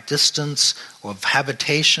love by distance of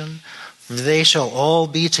habitation. For they shall all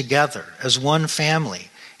be together as one family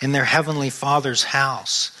in their heavenly Father's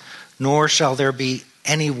house, nor shall there be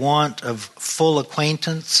any want of full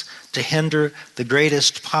acquaintance to hinder the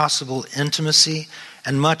greatest possible intimacy,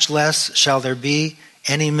 and much less shall there be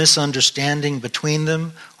any misunderstanding between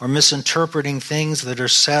them or misinterpreting things that are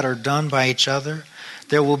said or done by each other.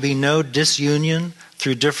 There will be no disunion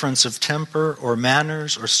through difference of temper or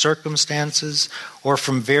manners or circumstances, or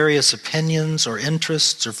from various opinions or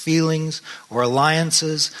interests or feelings or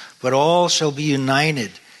alliances, but all shall be united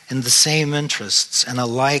in the same interests and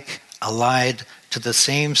alike allied to the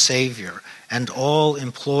same Savior, and all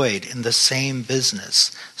employed in the same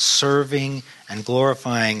business, serving and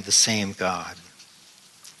glorifying the same God.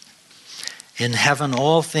 In heaven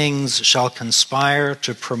all things shall conspire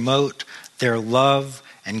to promote their love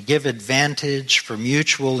and give advantage for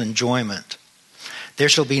mutual enjoyment. There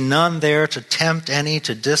shall be none there to tempt any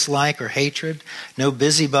to dislike or hatred, no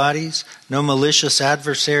busybodies, no malicious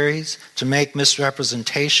adversaries to make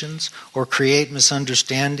misrepresentations or create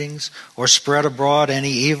misunderstandings or spread abroad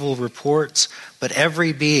any evil reports, but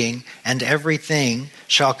every being and everything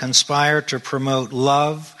shall conspire to promote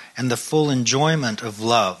love and the full enjoyment of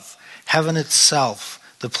love. Heaven itself,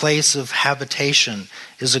 the place of habitation,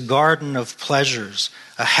 is a garden of pleasures,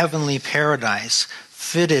 a heavenly paradise,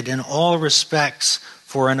 fitted in all respects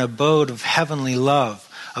for an abode of heavenly love,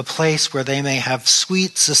 a place where they may have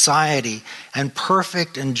sweet society and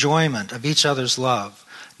perfect enjoyment of each other's love.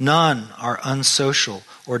 None are unsocial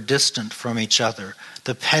or distant from each other.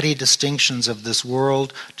 The petty distinctions of this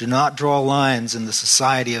world do not draw lines in the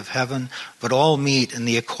society of heaven, but all meet in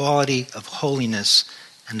the equality of holiness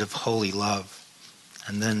and of holy love.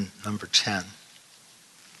 And then number 10.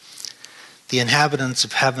 The inhabitants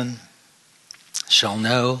of heaven shall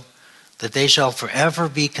know that they shall forever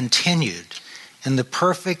be continued in the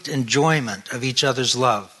perfect enjoyment of each other's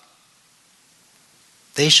love.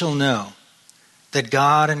 They shall know that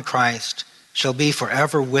God and Christ shall be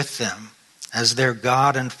forever with them as their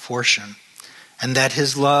God and portion, and that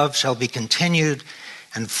his love shall be continued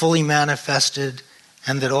and fully manifested,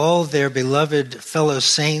 and that all their beloved fellow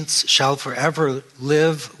saints shall forever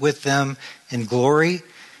live with them in glory,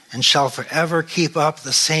 and shall forever keep up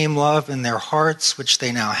the same love in their hearts which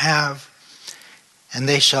they now have. And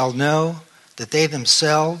they shall know that they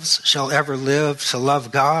themselves shall ever live to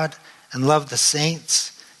love God and love the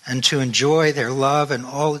saints, and to enjoy their love in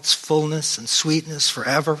all its fullness and sweetness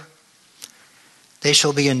forever. They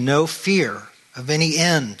shall be in no fear of any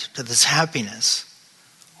end to this happiness,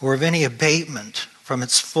 or of any abatement from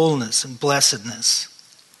its fullness and blessedness,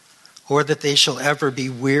 or that they shall ever be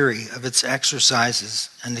weary of its exercises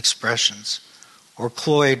and expressions, or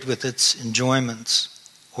cloyed with its enjoyments,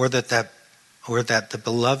 or that the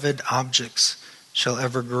beloved objects shall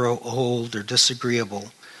ever grow old or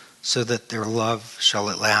disagreeable, so that their love shall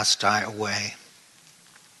at last die away.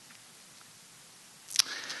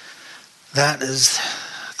 That is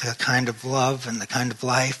the kind of love and the kind of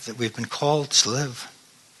life that we've been called to live.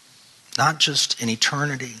 Not just in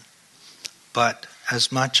eternity, but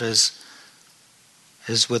as much as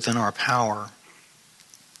is within our power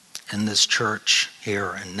in this church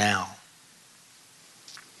here and now.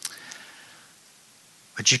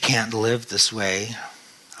 But you can't live this way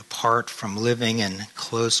apart from living in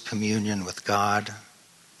close communion with God,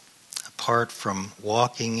 apart from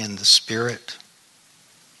walking in the Spirit,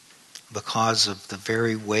 because of the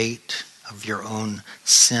very weight of your own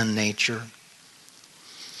sin nature.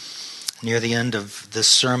 Near the end of this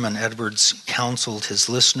sermon, Edwards counseled his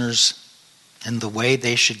listeners in the way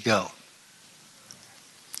they should go.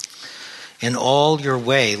 In all your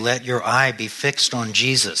way, let your eye be fixed on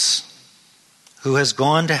Jesus, who has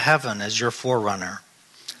gone to heaven as your forerunner.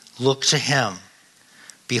 Look to him.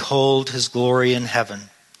 Behold his glory in heaven,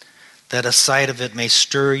 that a sight of it may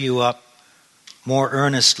stir you up more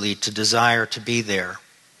earnestly to desire to be there.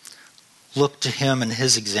 Look to him and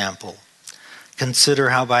his example. Consider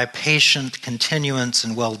how by patient continuance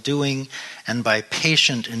in well-doing and by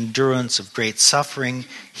patient endurance of great suffering,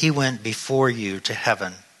 he went before you to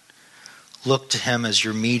heaven. Look to him as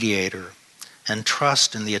your mediator and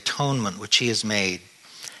trust in the atonement which he has made,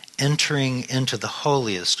 entering into the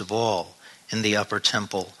holiest of all in the upper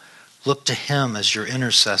temple. Look to him as your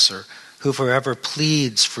intercessor, who forever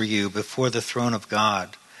pleads for you before the throne of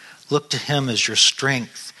God. Look to him as your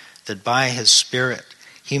strength, that by his Spirit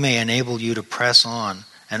he may enable you to press on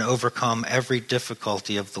and overcome every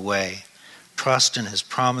difficulty of the way. Trust in his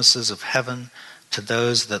promises of heaven, to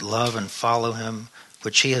those that love and follow him,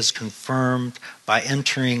 which he has confirmed by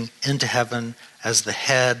entering into heaven as the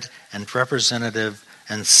head and representative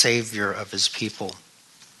and savior of his people.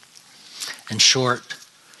 In short,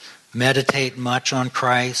 meditate much on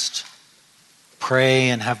Christ, pray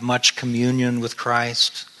and have much communion with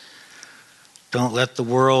Christ. Don't let the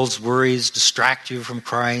world's worries distract you from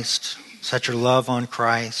Christ. Set your love on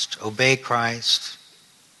Christ, obey Christ,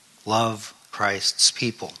 love Christ's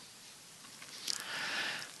people.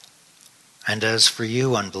 And as for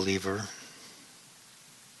you, unbeliever,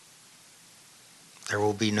 there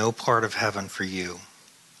will be no part of heaven for you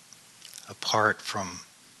apart from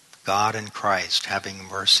God and Christ having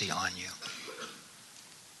mercy on you.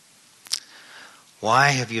 Why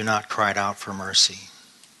have you not cried out for mercy?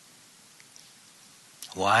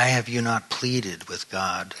 Why have you not pleaded with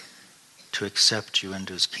God to accept you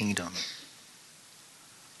into his kingdom?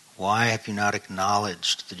 Why have you not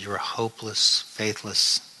acknowledged that you're a hopeless,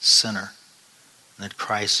 faithless sinner and that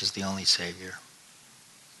Christ is the only Savior?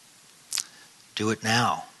 Do it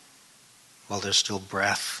now while there's still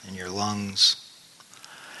breath in your lungs.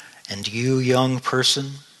 And you, young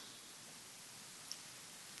person,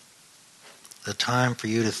 the time for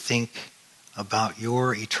you to think about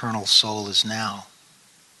your eternal soul is now.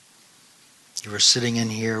 You are sitting in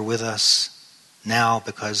here with us now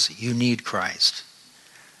because you need Christ.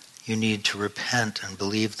 You need to repent and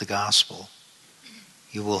believe the gospel.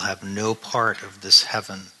 You will have no part of this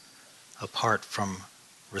heaven apart from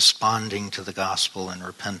responding to the gospel in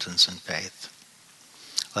repentance and faith.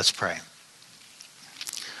 Let's pray.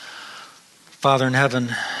 Father in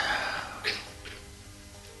heaven,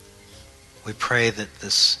 we pray that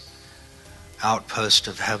this outpost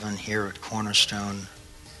of heaven here at Cornerstone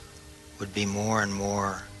would be more and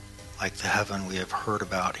more like the heaven we have heard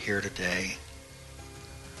about here today,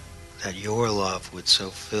 that your love would so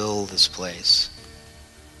fill this place,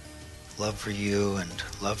 love for you and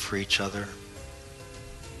love for each other,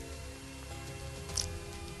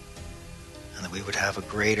 and that we would have a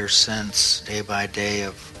greater sense day by day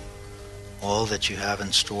of all that you have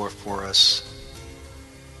in store for us,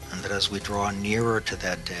 and that as we draw nearer to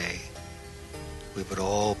that day, we would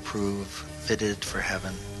all prove fitted for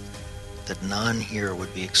heaven, that none here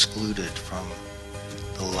would be excluded from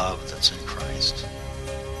the love that's in Christ.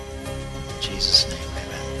 In Jesus' name,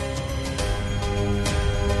 amen.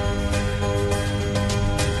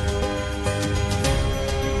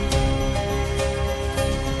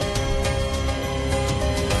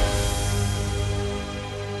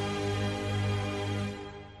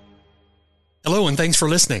 Hello, and thanks for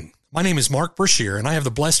listening. My name is Mark Brashear, and I have the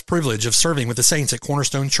blessed privilege of serving with the saints at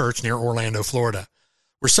Cornerstone Church near Orlando, Florida.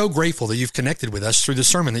 We're so grateful that you've connected with us through the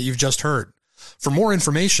sermon that you've just heard. For more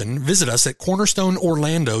information, visit us at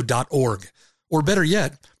cornerstoneorlando.org. Or better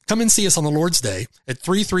yet, come and see us on the Lord's Day at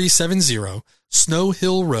 3370 Snow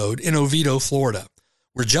Hill Road in Oviedo, Florida.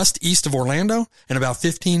 We're just east of Orlando and about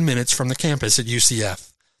 15 minutes from the campus at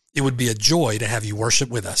UCF. It would be a joy to have you worship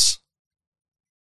with us.